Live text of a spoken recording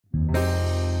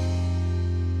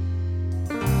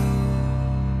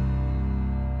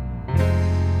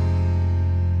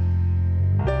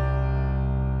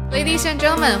Ladies and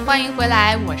gentlemen, 欢迎回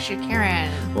来，我是 Karen，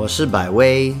 我是百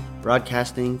威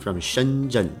 ，Broadcasting from 深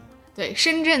圳。对，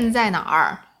深圳在哪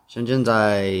儿？深圳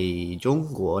在中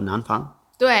国南方。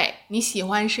对，你喜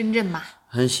欢深圳吗？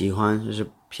很喜欢，就是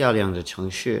漂亮的城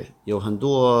市，有很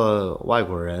多外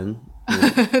国人。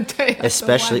对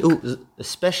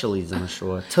especially 怎么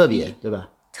说？特别对吧？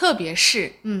特别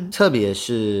是，特别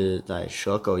是在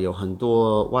蛇口有很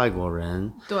多外国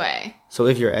人。对 So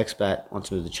if you're expat wants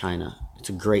to move to China, it's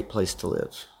a great place to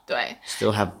live. 对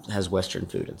Still has Western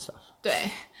food and stuff.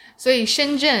 对，所以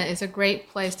深圳 is a great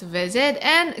place to visit.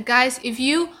 And guys, if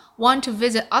you want to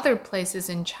visit other places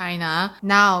in China,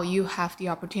 now you have the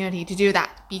opportunity to do that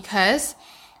because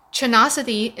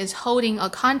Chinosity is holding a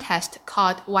contest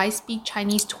called Why Speak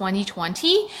Chinese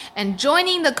 2020, and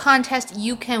joining the contest,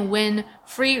 you can win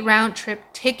free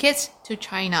round-trip tickets to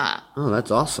China. Oh, that's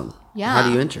awesome. Yeah. How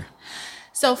do you enter?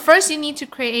 So first, you need to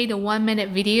create a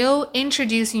 1-minute video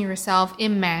introducing yourself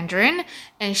in Mandarin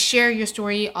and share your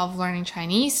story of learning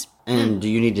Chinese. And do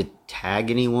you need to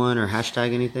tag anyone or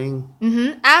hashtag anything?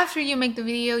 After you make the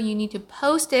video, you need to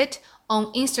post it on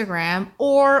Instagram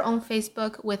or on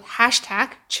Facebook with hashtag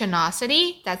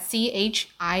Chinosity. That's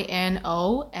CHINOSITY.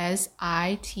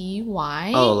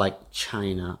 Oh, like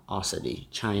Chinosity.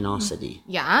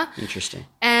 Yeah. Interesting.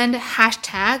 And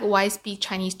hashtag Why Speak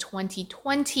Chinese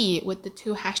 2020 with the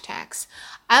 2 hashtags.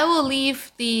 I will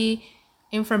leave the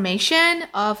information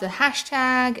of the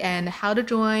hashtag and how to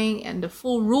join and the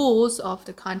full rules of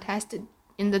the contest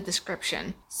in the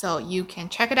description. So you can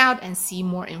check it out and see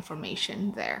more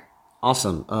information there.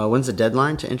 Awesome. When's the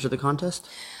deadline to enter the contest?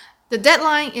 The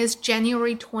deadline is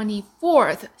January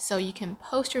 24th, so you can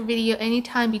post your video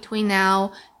anytime between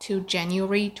now to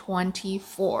January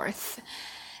 24th.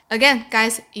 Again,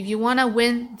 guys, if you want to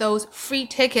win those free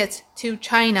tickets to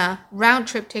China,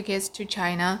 round-trip tickets to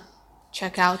China,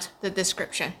 check out the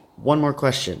description. One more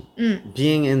question.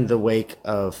 Being in the wake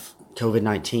of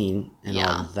COVID-19 and Yeah.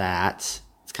 all that,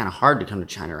 it's kind of hard to come to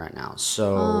China right now.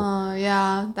 So,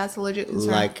 Yeah, that's a legit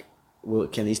concern.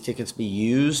 Can these tickets be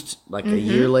used like a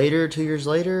year later, 2 years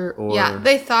later? Or? Yeah,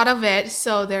 they thought of it,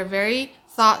 so they're very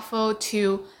thoughtful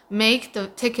to make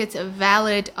the tickets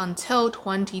valid until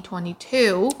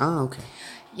 2022. Oh, okay.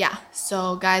 Yeah,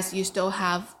 so guys, you still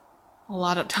have a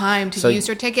lot of time to use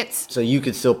your tickets. So you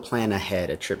could still plan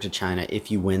ahead a trip to China if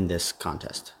you win this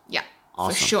contest. Yeah,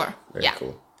 Awesome. for sure. Very yeah.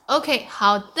 cool. Okay,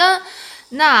 好的。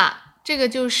那这个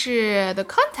就是 the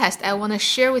contest I want to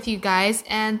share with you guys.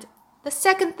 And the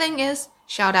second thing is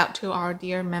shout out to our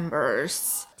dear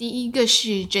members. 第一个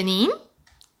是 Janine.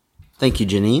 Thank you,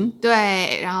 Janine.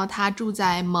 对，然后他住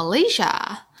在 Malaysia.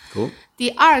 Cool.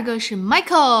 第二个是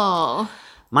Michael.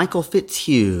 Michael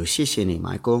Fitzhugh. 谢谢你,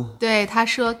 Michael. 对，他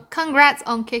说 Congrats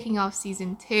on kicking off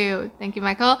season 2. Thank you,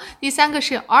 Michael. 第三个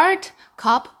是 Art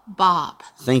Cop Bob.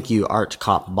 Thank you, Art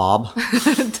Cop Bob.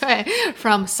 对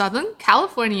From Southern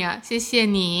California. 谢谢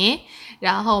你。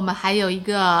然后我们还有一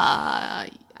个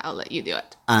I'll let you do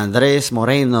it. Andres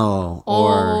Moreno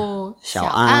or Xiao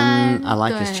An. I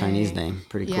like his 对 Chinese name.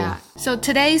 Pretty cool. Yeah. So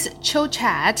today's Chill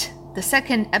Chat, the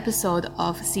second episode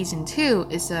of season 2,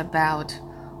 is about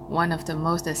one of the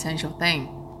most essential thing.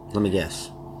 Let me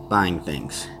guess. Buying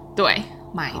things. 对，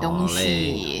买东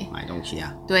西。买东西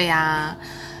啊。对呀，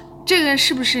这个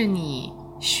是不是你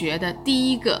学的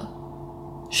第一个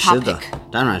topic？ 是的，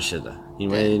当然是的，因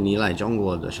为你来中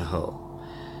国的时候，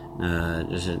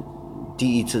就是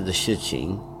第一次的事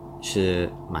情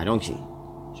是买东西，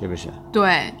是不是？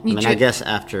对，你 I mean, I guess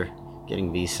after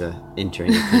getting visa,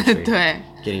 entering the country, 对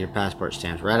getting your passport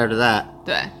stamped, right after that,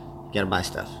 对 you gotta buy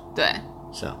stuff. 对，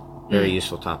 So, very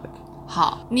useful topic.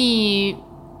 好，你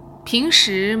平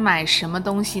时买什么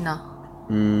东西呢？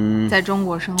在中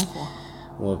国生活，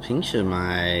我平时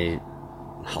买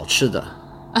好吃的，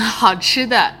好吃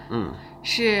的，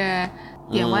是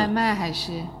点外卖还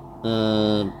是？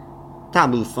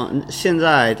现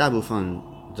在大部分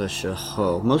的时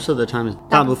候 most of the time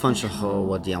大部分时候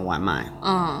我点外卖，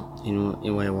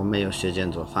因为我没有时间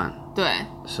做饭，对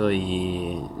所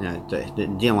以对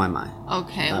点外卖。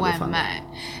 ，OK， 外卖，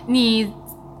你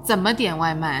怎么点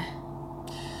外卖？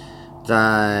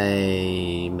在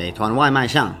美团外卖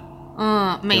上。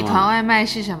美团外卖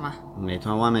是什么？美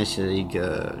团外卖是一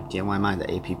个点外卖的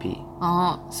APP。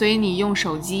哦，所以你用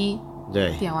手机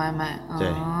对点外卖。对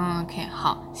，OK，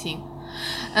 好，行。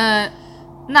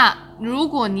那如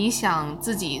果你想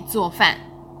自己做饭，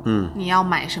你要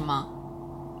买什么？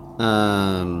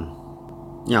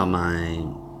要买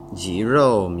鸡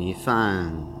肉米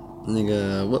饭，那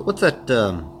个what's that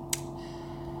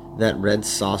that red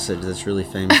sausage that's really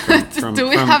famous from Do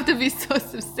we have to be so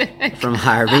specific? from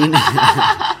Harbin?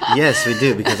 Yes, we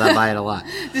do because I buy it a lot.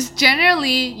 Just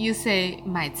generally, you say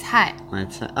买菜，买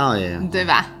菜 Oh yeah. 对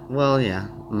吧？ Well yeah.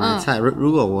 买菜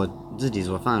如果我自己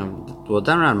做饭，我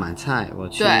当然买菜，我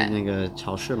去对那个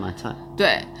超市买菜。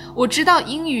对，我知道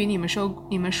英语你们说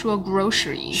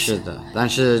groceries，是的，但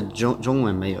是中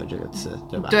文没有这个词，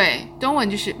对吧？对，中文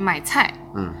就是买菜，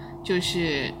就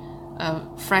是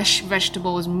fresh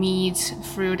vegetables, meat,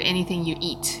 fruit, anything you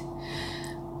eat。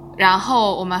然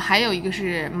后我们还有一个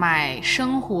是买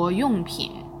生活用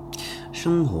品，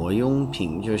生活用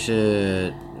品就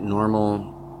是 normal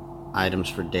items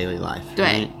for daily life。对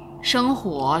right？生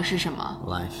活是什么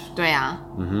life。对啊，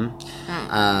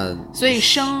所以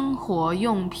生活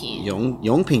用品，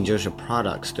用品就是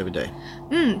products， 对不对？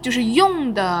就是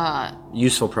用的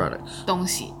useful products。东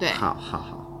西，对。好。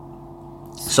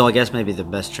So I guess maybe the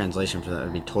best translation for that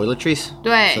would be toiletries.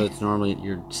 对 So it's normally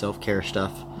your self-care stuff.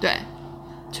 对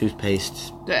Toothpaste.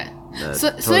 对，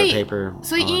 toilet 所以 paper.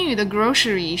 所以英语的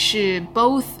grocery 是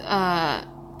both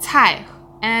菜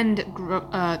and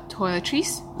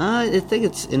toiletries。 I think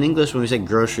it's in English when we say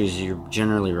groceries, you're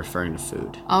generally referring to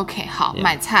food. OK， 好，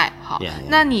买菜好。 Yeah.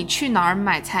 那你去哪儿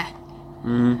买菜？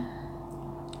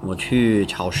我去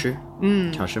超市。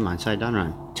超市买菜当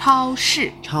然。超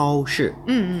市。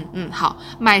好，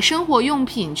买生活用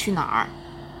品去哪儿？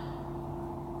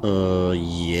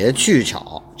也去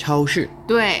超市。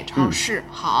对，超市。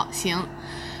好，行。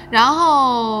然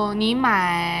后你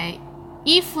买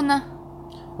衣服呢？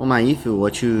我买衣服，我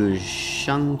去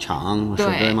商场，我说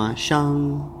对吗？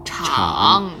商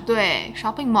场，对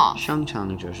 ，shopping mall。商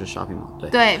场就是 shopping mall， 对。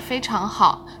对，非常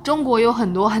好。中国有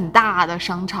很多很大的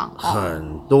商场，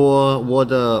很多。我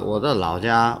的老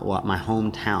家，my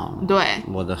hometown， 对，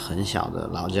我的很小的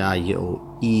老家有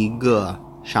一个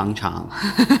商场。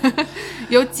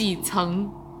有几层？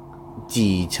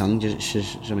几层就是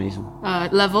什么意思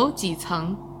？level 几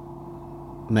层？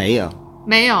没有，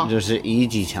就是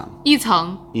几层。一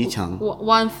层。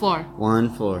one floor。one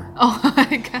floor。Oh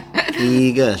my god！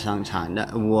 一个商场。那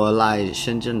我来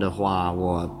深圳的话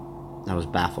，I was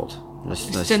baffled。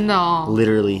真的哦。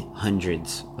Literally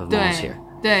hundreds of malls here。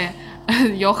对，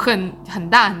有很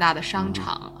大很大的商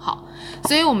场。好，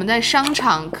所以我们在商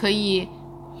场可以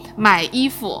买衣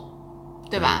服，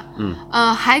对吧？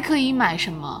还可以买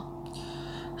什么？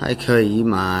还可以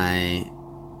买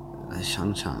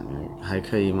商场，还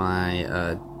可以买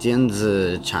电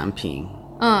子产品。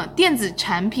电子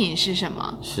产品是什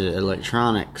么？是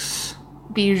electronics。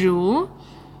比如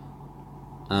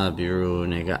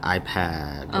那个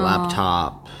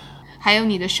iPad、laptop， 还有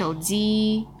你的手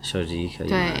机。手机可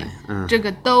以买。对，这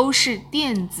个都是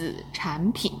电子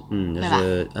产品。就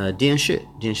是电视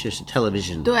是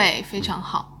television。对，非常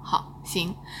好。好，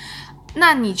行。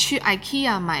那你去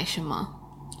IKEA 买什么？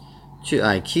去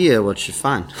IKEA 我吃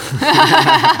饭。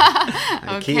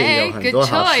IKEA 有很多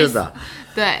好吃的。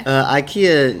对。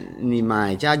IKEA 你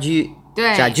买家具。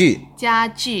对。家具。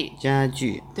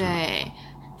对。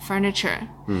furniture。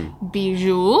比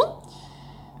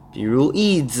如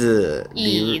椅子。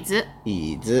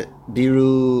比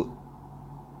如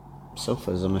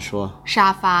sofa 怎么说？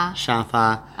沙发。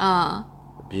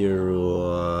比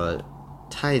如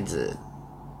台子。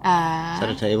Is that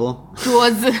a table?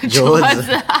 桌子。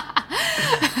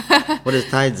What is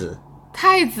太子？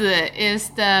太子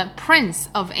is the prince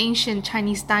of ancient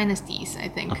Chinese dynasties, I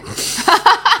think.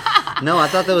 No, I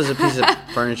thought there was a piece of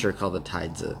furniture called the 太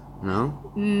子. No?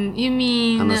 You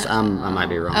mean... I might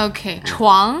be wrong. Okay,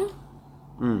 床。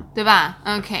对吧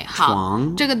 ？OK， 好。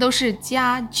床。这个都是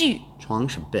家具。床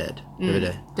是 bed，对不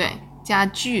对？对，家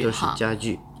具。都是家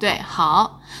具。对，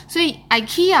好。所以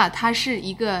IKEA 它是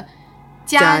一个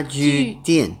家具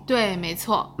店。对，没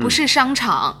错，不是商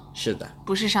场。是的，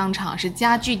不是商场，是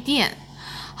家具店。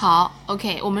好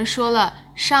 ，OK， 我们说了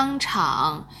商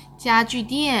场、家具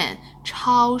店、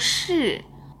超市，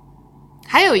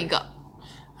还有一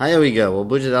个我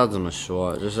不知道怎么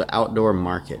说，就是 outdoor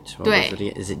market。对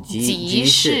 ，is it 集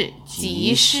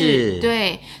市？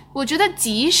对，我觉得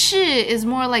集市 is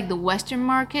more like the Western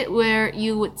market where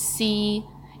you would see,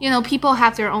 people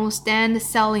have their own stand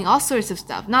selling all sorts of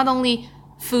stuff, not only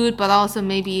food but also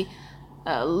maybe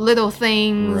little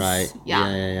things. Right.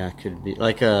 Yeah. Could be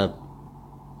like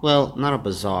not a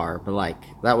bazaar, but like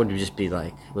that would just be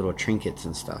like little trinkets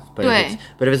and stuff. But if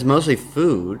it's mostly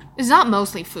food, it's not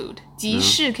mostly food. 集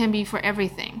市 can be for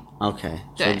everything. Okay.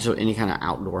 So any kind of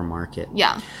outdoor market.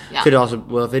 Yeah. Could also,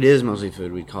 if it is mostly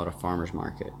food, we'd call it a farmer's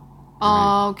market.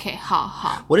 Okay, 好。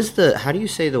 How do you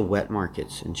say the wet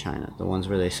markets in China? The ones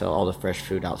where they sell all the fresh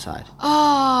food outside.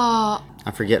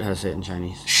 I forget how to say it in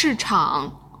Chinese. 市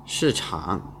场。市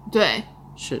场对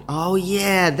，Oh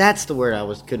yeah, that's the word I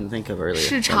couldn't think of earlier.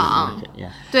 市场 Yeah.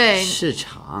 对，市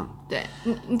场对，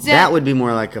你在 That would be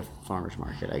more like a farmer's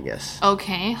market, I guess.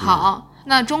 OK 好，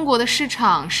那中国的市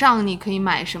场上你可以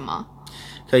买什么？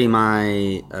可以买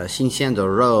新鲜的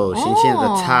肉、新鲜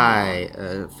的菜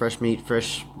fresh meat,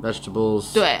 fresh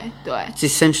vegetables. 对对 It's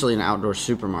essentially an outdoor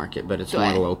supermarket, but it's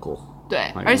more 对 local.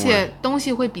 对， Like 而且东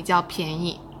西会比较便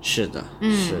宜。是的，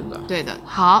是的。对的，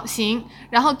好，行。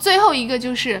然后最后一个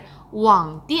就是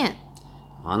网店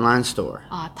Online store.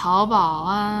 啊，淘宝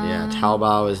啊 Yeah,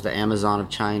 Taobao is the Amazon of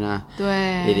China.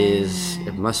 对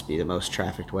It must be the most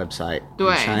trafficked website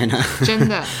对 in China. 真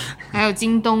的，还有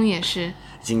京东也是。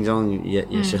京东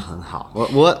也是很好。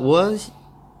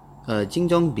京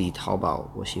东比淘宝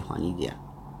我喜欢一点。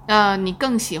你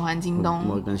更喜欢京东？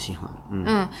我更喜欢。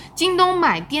京东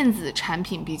买电子产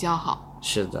品比较好。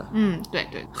是的。对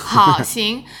对，好，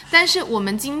行。但是我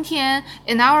们今天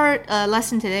in our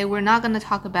lesson today, we're not going to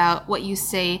talk about what you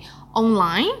say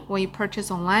online when you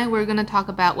purchase online. We're going to talk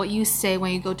about what you say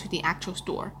when you go to the actual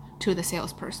store to the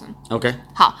salesperson. OK.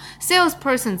 好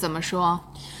 ，salesperson 怎么说？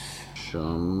什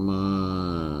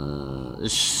么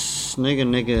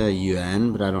那个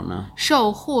员 but I don't know.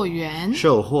 售货员。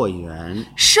售货员。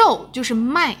售就是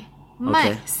卖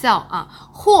sell 啊，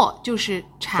货就是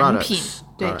产品 Products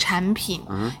对产品，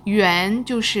员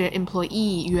就是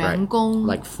employee 员工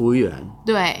Like 服务员。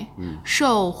对，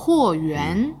售货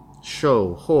员。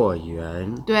售货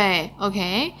员。对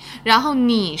 ，OK， 然后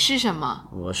你是什么？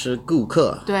我是顾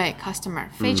客。对 ，customer，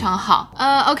 非常好。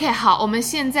OK， 好，我们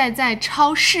现在在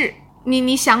超市，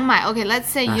你想买 ，OK，let's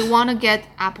say you wanna get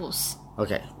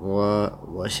apples。OK，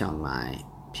 我想买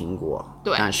苹果，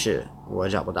对，但是我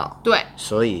找不到，对，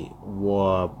所以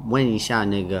我问一下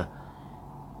那个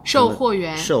售货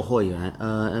员，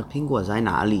苹果在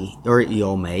哪里？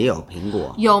有没有苹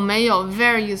果？有没有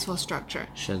very useful structure？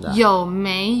 是的。有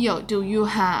没有 ？Do you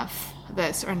have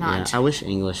this or not？ Yeah, I wish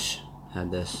English had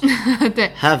this.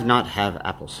 对 Have not have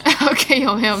apples. OK，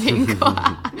 有没有苹果？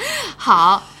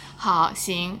好，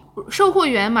行。售货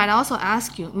员 might also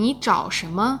ask you， 你找什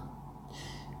么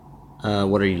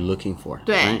？What are you looking for?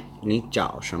 对 Right? 你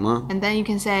找什么 ？And then you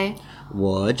can say，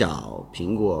 我找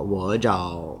苹果，我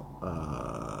找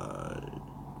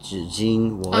纸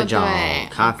巾，我找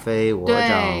咖啡，我找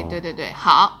对，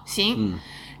好，行。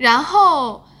然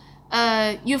后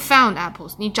you found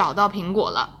apples， 你找到苹果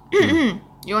了。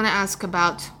You wanna ask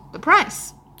about the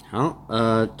price？ 好，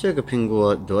这个苹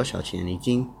果多少钱一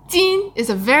斤？斤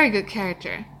is a very good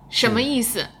character， 什么意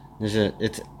思？就是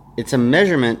it's a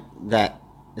measurement that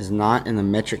is not in the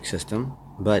metric system,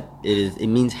 but it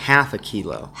means half a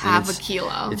kilo. Half a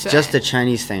kilo. It's 对 just a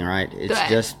Chinese thing, right? It's 对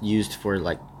just used for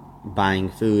like buying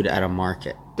food at a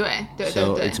market. 对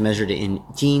So it's measured in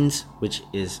jeans, which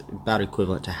is about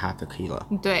equivalent to half a kilo.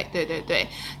 对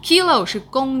kilo 是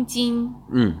公斤，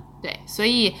对，所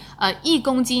以1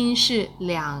公斤是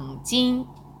2斤，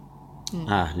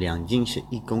啊，2斤是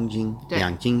1公斤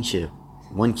，2斤是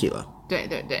1 kilo。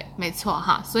对，没错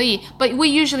哈。所以 ，but we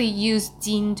usually use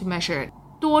斤 to measure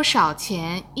多少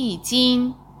钱1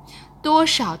斤，多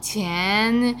少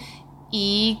钱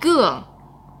一个。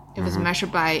If it's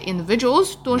measured by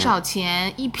individuals， 多少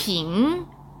钱1瓶，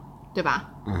对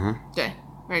吧？对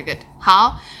 ，very good。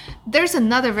好 ，there's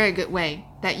another very good way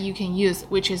that you can use,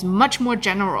 which is much more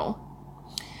general.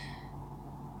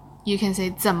 You can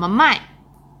say 怎么卖？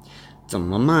怎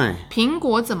么卖？苹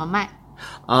果怎么卖？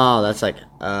 Oh, that's like,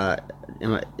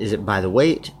 is it by the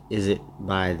weight? Is it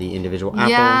by the individual apple?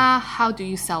 Yeah, how do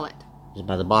you sell it? Is it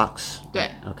by the box?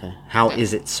 对 Okay. How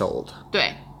is it sold?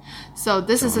 对。So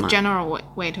this is a general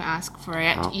way to ask for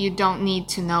it. You don't need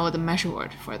to know the measure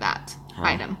word for that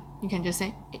item. You can just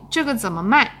say 这个怎么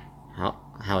卖？ How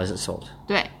is it sold?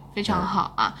 对，非常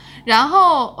好啊。然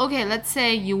后 OK, let's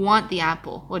say you want the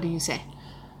apple. What do you say?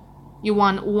 You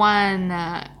want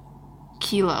 1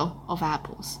 kilo of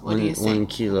apples. What do you say? 1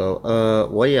 kilo.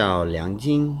 我要2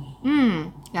斤。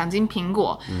2斤苹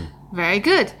果。Very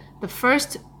good. The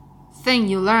first thing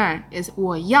you learn is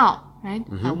我要 right?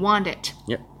 I want it.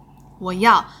 Yep. 我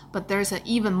要 but there's an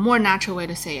even more natural way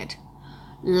to say it.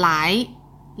 来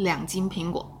2斤苹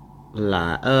果。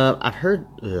I've heard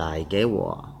来给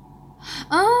我。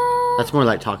That's more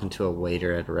like talking to a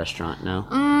waiter at a restaurant, no?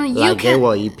 来给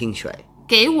我一瓶水。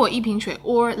给我一瓶水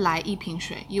or 来一瓶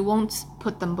水。You won't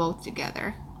put them both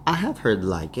together. I have heard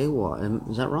来给我.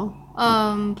 Is that wrong?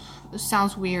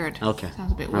 Sounds weird. Okay.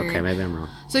 Sounds a bit weird. Okay, maybe I'm wrong.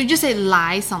 So you just say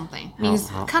来 something. Means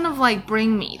kind of like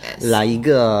bring me this. 来一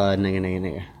个那个。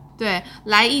对，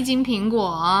来1斤苹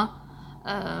果。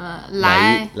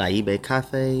来一杯咖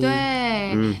啡。对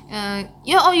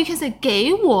you can say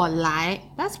给我来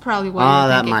that's probably what you're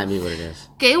that thinking. might be what it is.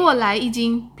 给我来一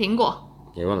斤苹果。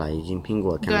给我来一斤苹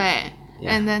果。对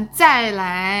and then 再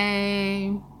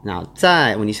来 Now,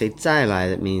 when you say 再来,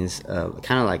 that means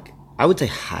kind of like, I would say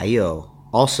还有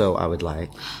also I would like.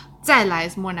 再来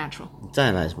is more natural.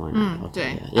 再来 is more natural.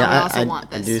 对 Yeah, I also want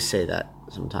I this. do say that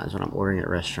sometimes when I'm ordering at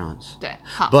restaurants. 对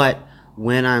好 But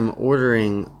when I'm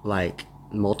ordering like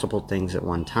multiple things at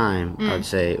one time, I would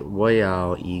say 我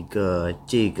要一个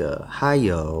这个还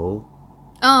有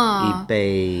一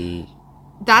杯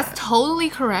That's totally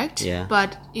correct. Yeah.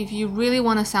 But if you really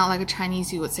want to sound like a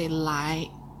Chinese, you would say 来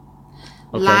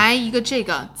Okay. 来一个这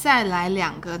个再来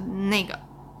两个那个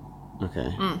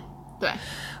Okay. 对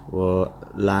我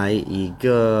来一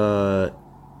个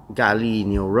咖喱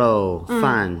牛肉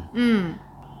饭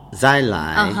再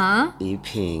来一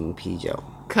瓶啤酒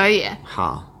可以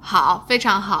好非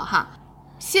常好哈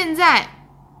现在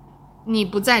你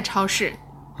不在超市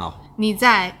好你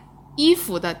在衣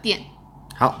服的店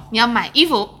好你要买衣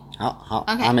服好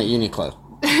Okay. I'm at Uniqlo.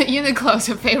 Uniqlo is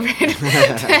your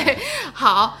favorite 对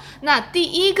好那第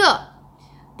一个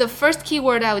The first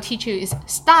keyword I will teach you is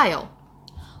style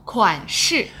款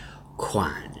式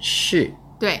款式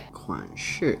对款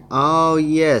式 Oh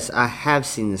yes, I have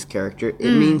seen this character.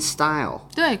 It means style.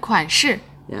 对款式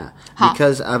Yeah, 好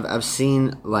because I've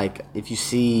seen like if you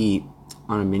see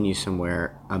on a menu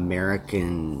somewhere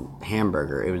American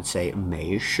hamburger, it would say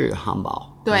美式汉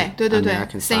堡对对对对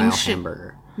American ，same style 式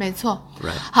hamburger. 没错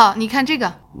Right. 好你看这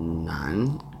个男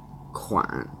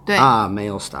款对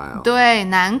male style. 对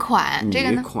男款这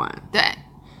个呢女款对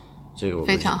这个我不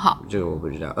非常好这个我不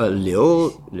知道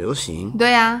流行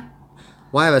对呀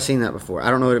Why have I seen that before? I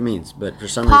don't know what it means, but for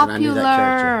some reason I knew that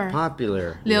character.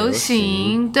 Popular. 流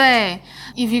行对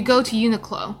If you go to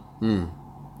Uniqlo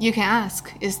you can ask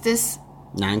Is this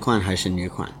男款还是女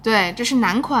款对这是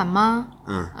男款吗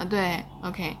对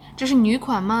OK 这是女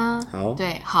款吗好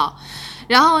对好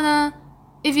然后呢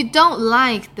If you don't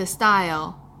like the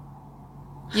style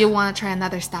You want to try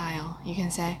another style You can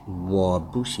say 我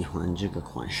不喜欢这个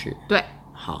款式对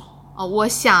好我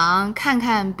想看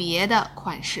看别的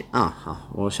款式好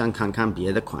我想看看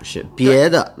别的款式别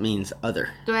的 means other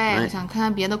对 right? 我想看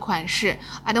看别的款式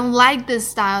I don't like this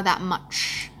style that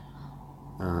much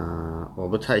我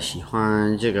不太喜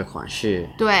欢这个款式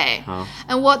对好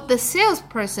And what the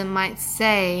salesperson might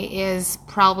say is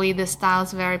probably the style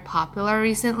is very popular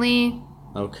recently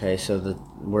Okay, so the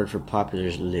word for popular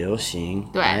is 流行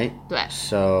对 right? 对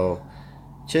So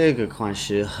这个款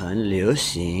式很流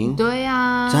行对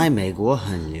呀在美国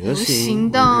很流流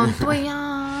行的对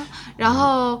呀然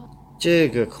后这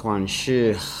个款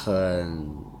式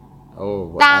很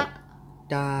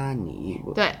搭你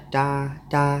对搭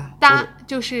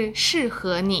就是适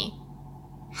合你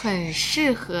很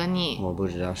适合你我不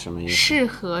知道什么意思适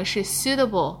合是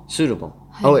suitable Suitable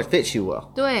Oh, it fits you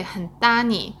well 对很搭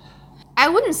你I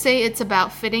wouldn't say it's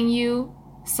about fitting you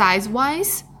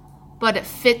size-wise but it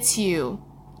fits you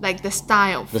Like the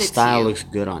style fits The style you. looks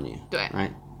good on you. 对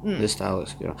Right? The style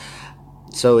looks good.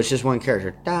 So it's just one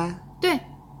character. 搭对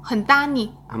很搭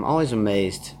你 I'm always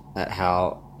amazed at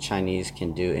how Chinese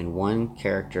can do in one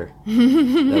character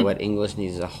that what English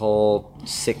needs a whole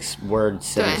 6-word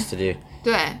sentence to do.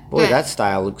 对 Boy, 对 that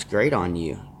style looks great on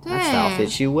you. That style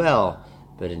fits you well.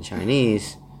 But in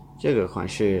Chinese, 这个款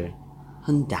式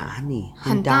很搭你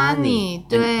很搭你 And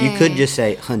对 You could just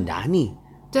say 很搭你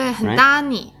对很搭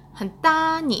你很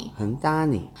搭你很搭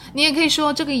你你也可以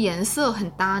说这个颜色很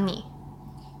搭你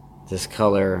This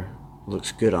color looks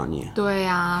good on you. 对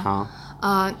啊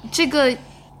好这个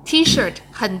T-shirt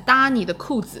很搭你的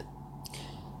裤子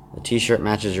The t-shirt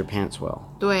matches your pants well.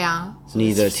 对啊 So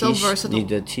你的 it's so versatile 你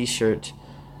的 T-shirt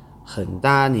很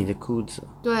搭你的裤子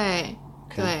对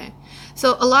对 So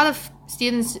a lot of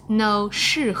students know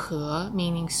适合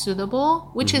meaning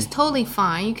suitable which is totally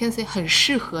fine You can say 很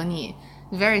适合你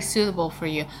Very suitable for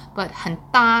you But 很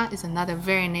搭 is another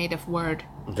very native word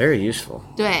Very useful.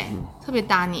 对特别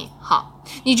搭你好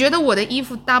你觉得我的衣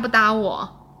服搭不搭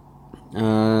我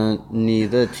你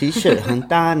的 T-shirt 很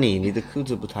搭你，你的裤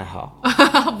子不太好。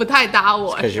不太搭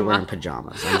我 Because 是 you're 吗 wearing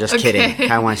pajamas. I'm just Okay. kidding.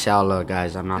 开玩笑了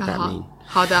guys. I'm not that 好 mean.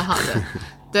 好的好的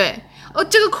对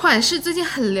这个款式最近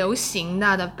很流行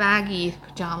的 baggy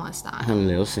pajama style 很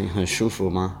流行，很舒服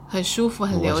吗？很舒服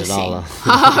很流行我知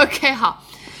道了OK 好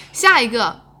下一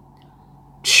个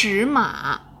尺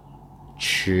码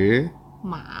尺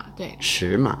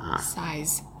对码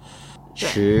size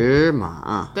尺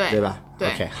码对吧对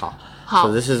？Okay 好好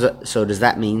So this is so does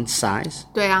that mean size?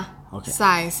 对啊 OK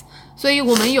size， 所以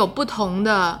我们有不同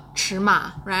的尺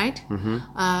码 ，right？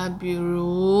 比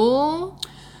如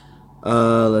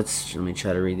let me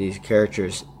try to read these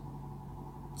characters.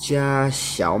 加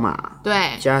小码，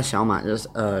对，加小码 just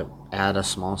add a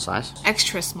small size.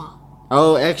 extra small，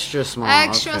 Oh, extra small.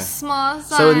 extra okay. small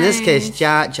size. So in this case,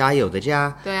 加油的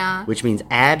加，对啊 which means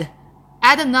add.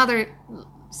 ，add another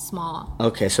small，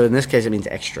 Okay, so in this case, it means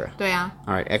extra. 对啊，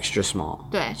 All right, extra small.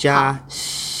 对加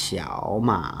小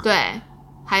码，对，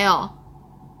还有，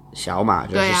小码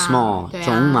就是对啊 small，对啊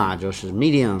中码就是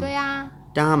medium，对呀，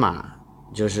大码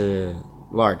就是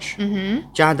large，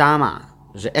加大码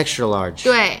就是 extra large。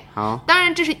对，好，当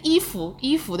然这是衣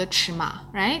服的尺码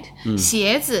 ，right？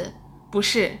鞋子不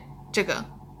是这个，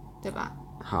对吧？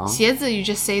好，鞋子 you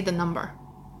just say the number，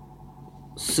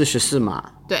 44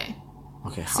码。对，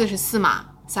 OK， 好44码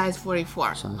size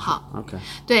 44，好， ，OK，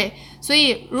对，所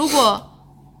以如果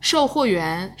售货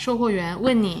员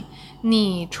问你，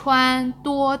你穿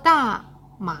多大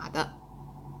码的？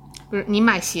不是你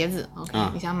买鞋子 ，OK，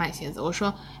你想买鞋子，我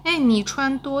说，哎，你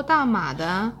穿多大码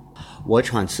的？我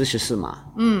穿44码。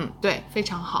对，非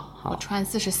常好，我穿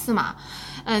44码。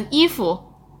衣服，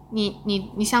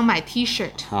你想买 T 恤，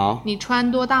好，你穿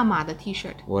多大码的 T 恤？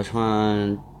我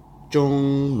穿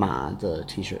中码的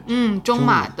T 恤。中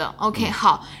码的 ，OK，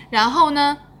好。然后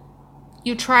呢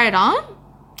 ，You try it on，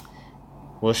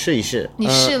 我试一试。你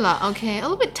试了，OK，a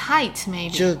little bit tight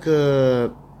maybe。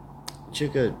这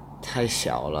个太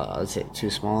小了，而且 too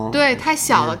small。对，太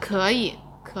小了，可以。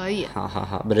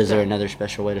好。But is there another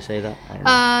special way to say that? I don't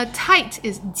know. Tight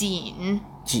is 紧，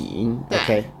紧对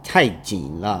，OK，太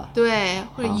紧了，对，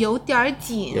或者有点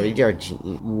紧，有一点紧。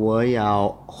我要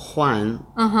换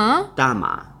大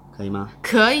码，可以吗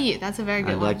可以。That's a very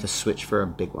good？I'd one。 like to switch for a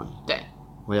big one。对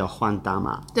我要换大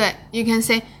码。对 ，You can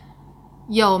say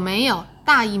有没有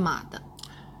大一码的？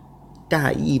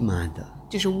大一码的。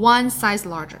就是 one size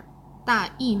larger， 大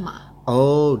一码。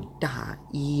哦，大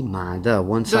一码的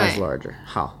one size 对 larger。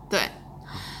好，对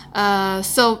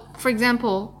，so for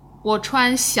example， 我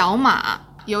穿小码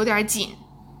有点紧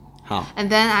好。 ，and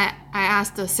then I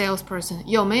asked the salesperson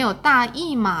有没有大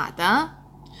一码的？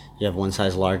 You have one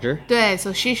size larger. 对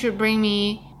 ，so she should bring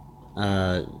me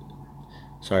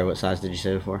Sorry, what size did you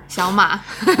say before? 小码。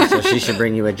 So she should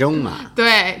bring you a 中码。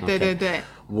对。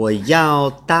我要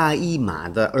大一码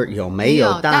的，有没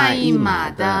有大一码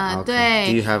的？有大一码的 Okay.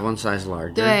 对 Do you have one size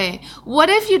larger? 对 ，What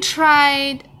if you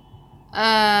tried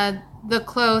the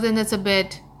clothes and it's a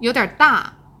bit 有点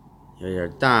大？有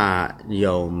点大，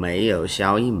有没有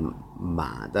小一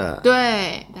码的？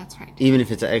对 ，That's right。 Even if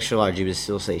it's an extra large, you would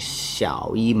still say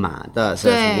小一码的. So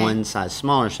对 it's one size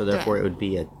smaller, so therefore it would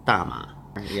be a 大码。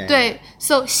Yeah. 对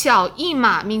 ，so 小一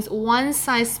码 means one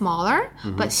size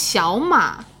smaller，but 小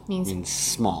码 means Means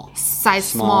small. size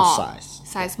Small small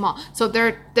size. small. So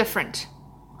they're different.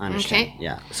 I understand. Okay.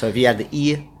 Yeah. So if you add the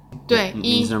e, 对 it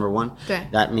means number one. 对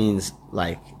That means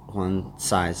like one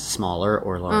size smaller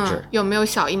or larger. 有没有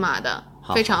小一码的？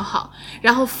非常好。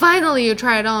然后 finally you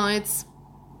try it on, it's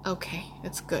okay,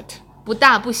 it's good. 不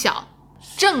大不小，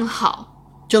正好。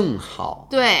正好。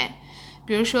对，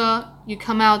比如说 you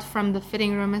come out from the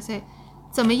fitting room and say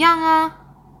怎么样啊？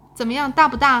怎么样？大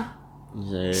不大？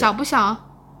小不小？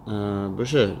不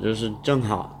是，就是正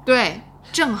好。对，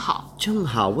正好。正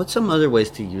好。What's some other ways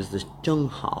to use this 正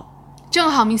好？正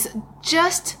好 means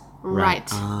just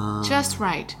right, 啊 just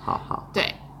right. 好。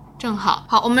对，正好。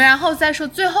好，我们然后再说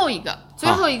最后一个，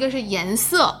最后一个是颜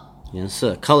色。颜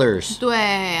色 colors.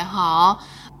 对，好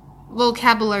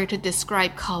vocabulary to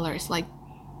describe colors like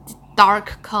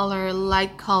dark color,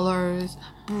 light colors,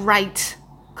 bright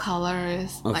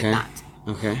colors, like Okay. that.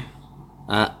 Okay.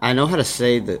 I know how to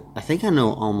say that. I think I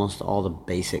know almost all the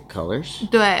basic colors,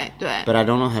 对对， but I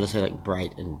don't know how to say like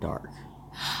bright and dark.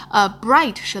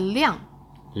 bright 是亮，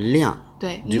亮。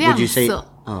对， Would you say? 亮色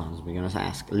Oh, I was going to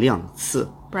ask. 亮色。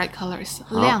 bright colors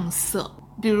亮色，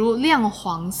比如亮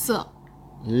黄色。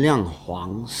亮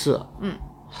黄色。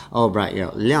Oh, right,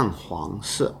 yeah. 亮黄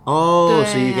色. Oh,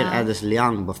 so you can 对啊。 add this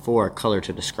亮 before color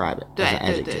to describe it. 对， as an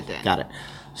对， adjective. 对，对。 Got it.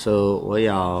 So 我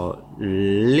要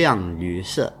亮绿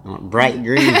色 bright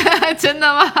green. 真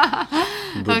的吗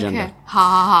不真的。 ？OK，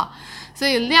 好，所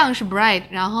以亮是 bright，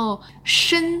然后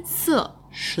深色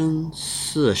深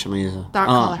色什么意思？ Dark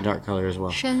Oh, color. dark color as well.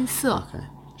 深色 Okay.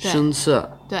 对深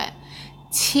色。对，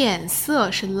浅色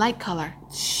是 light color，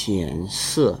浅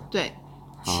色。对，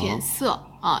浅色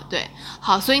啊，对，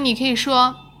好，所以你可以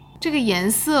说这个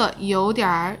颜色有点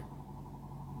儿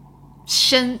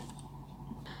深，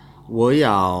我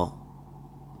要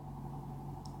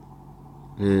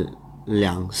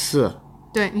亮色。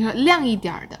对，你说亮一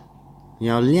点儿的，你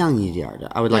要亮一点的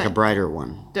I would like a brighter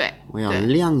one. 对，我要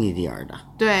亮一点的。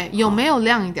对，有没有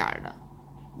亮一点的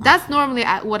That's normally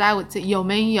what I would say. 有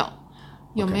没有？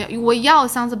有没有？我要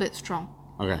sounds a bit strong.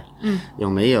 Okay. 有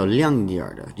没有亮一点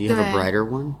的 Do you have a brighter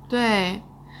one? 对，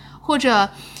或者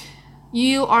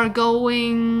You are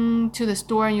going to the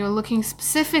store and you're looking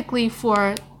specifically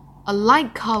for a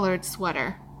light-colored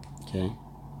sweater. Okay.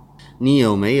 你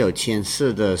有没有浅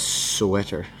色的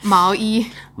sweater? 毛衣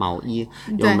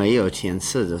有没有浅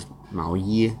色的毛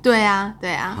衣？对啊，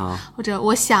好，或者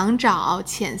我想找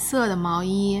浅色的毛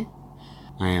衣。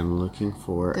I am looking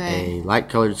for a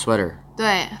light-colored sweater.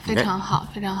 对，非常好，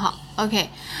非常好。OK，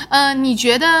 你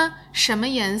觉得什么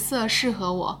颜色适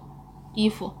合我？衣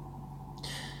服？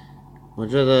我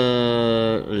觉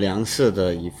得亮色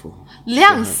的衣服。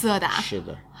亮色的？是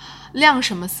的。亮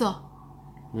什么色？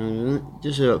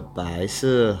就是白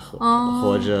色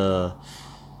或者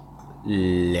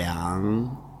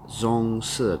亮棕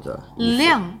色的衣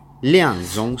服。亮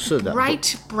棕色的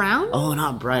Bright brown? Oh,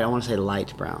 not bright. I want to say light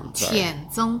brown.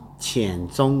 浅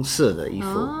棕色的衣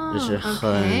服，就是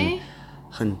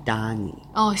很搭你。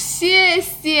哦，谢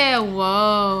谢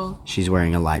我。She's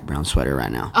wearing a light brown sweater right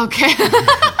now. OK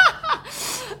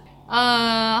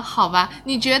好吧，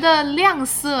你觉得亮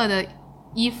色的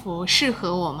衣服适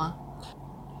合我吗？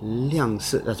亮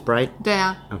色 That's bright? 对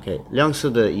啊。OK， 亮色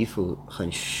的衣服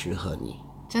很适合你。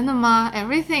真的吗？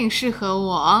 Everything 适合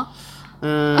我。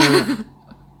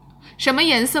什么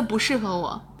颜色不适合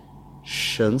我？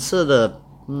深色的，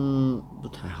不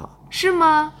太好。是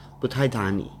吗？不太搭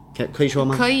你，可以说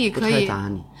吗？可以。不太搭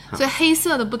你。所以黑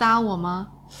色的不搭我吗？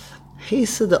黑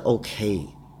色的 OK。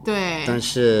对。但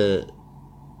是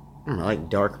I don't know, like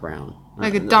dark brown.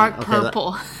 Like a dark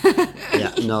purple.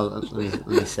 Yeah, no, let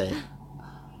me say.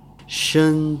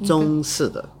 深棕色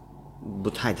的不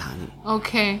太搭你。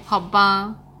OK， 好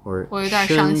吧。我有点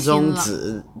伤心了。深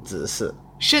紫色。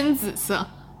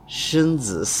深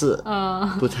紫色，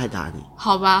不太搭你。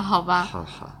好吧。好。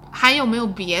还有没有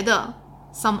别的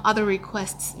some other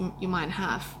requests you might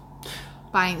have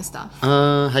buying stuff?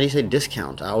 How do you say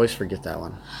discount? I always forget that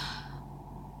one.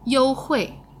 优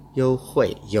惠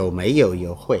有没有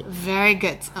优惠 Very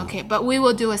good. Okay, but we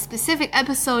will do a specific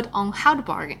episode on how to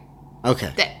bargain.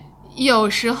 Okay. 对，有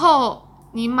时候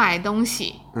你买东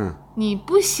西，你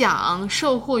不想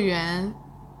售货员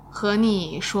和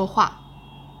你说话，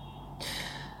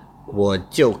我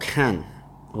就看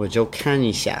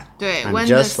一下。对 I'm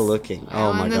just looking.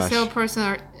 Oh my when the gosh. salesperson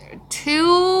are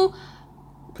too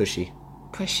pushy,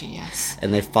 yes.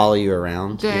 and they follow you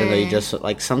around. 对 Even though you just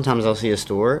like sometimes I'll see a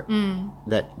store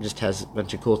that just has a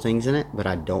bunch of cool things in it, but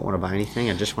I don't want to buy anything.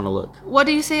 I just want to look. What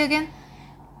do you say again?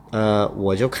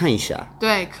 我就看一下。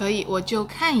对，可以，我就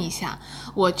看一下，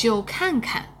我就看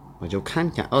看。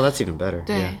Oh, that's even better.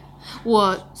 对 Yeah.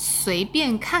 我随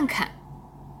便看看。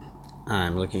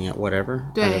I'm looking at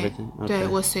whatever. 对 at everything. Okay. 对，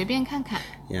我随便看看。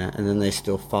Yeah, and then they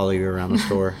still follow you around the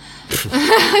store.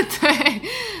 对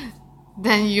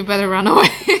Then you better run away.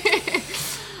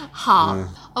 好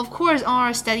Of course, on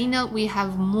our study note, we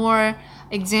have more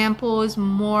examples,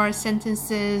 more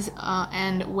sentences,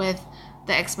 and with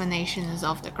the explanations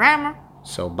of the grammar.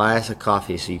 So buy us a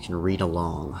coffee so you can read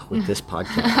along with this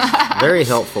podcast. Very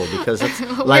helpful because it's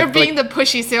We're being the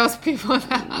pushy salespeople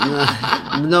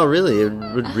now. No, really, it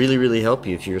would really, really help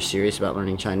you if you're serious about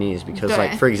learning Chinese. Because,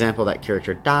 like, for example, that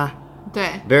character da,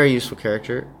 对 very useful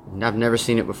character. I've never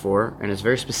seen it before, and it's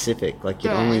very specific. Like, you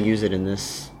only use it in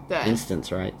this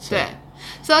instance, right? So. 对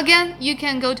So again, you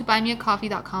can go to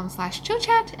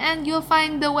buymeacoffee.com/chillchat and you'll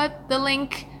find the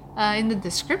link in the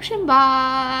description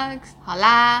box. 好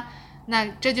啦，那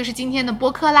这就是今天的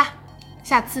播客啦，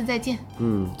下次再见。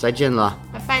再见了。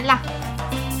拜拜啦。